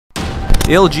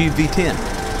LG V10.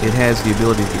 It has the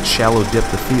ability to get shallow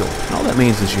depth of field. And all that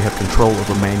means is you have control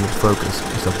over manual focus.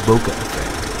 It's a bokeh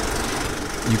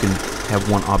effect. You can have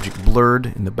one object blurred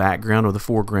in the background or the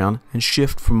foreground and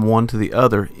shift from one to the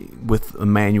other with a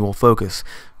manual focus,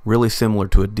 really similar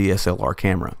to a DSLR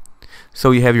camera.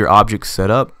 So you have your objects set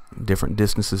up, different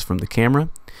distances from the camera.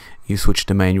 You switch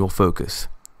to manual focus.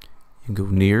 You go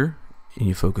near and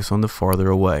you focus on the farther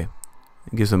away.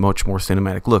 It gives a much more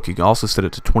cinematic look. You can also set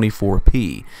it to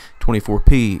 24p.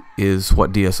 24p is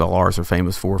what DSLRs are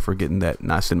famous for getting that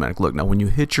nice cinematic look. Now when you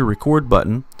hit your record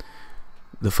button,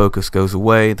 the focus goes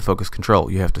away, the focus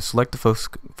control. You have to select the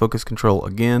focus control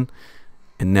again,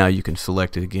 and now you can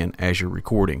select it again as you're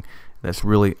recording. That's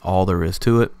really all there is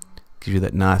to it. Gives you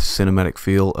that nice cinematic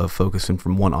feel of focusing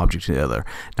from one object to the other.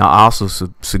 Now I also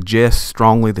suggest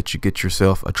strongly that you get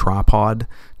yourself a tripod,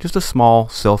 just a small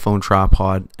cell phone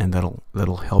tripod, and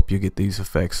that'll help you get these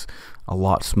effects a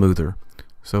lot smoother.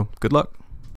 So good luck.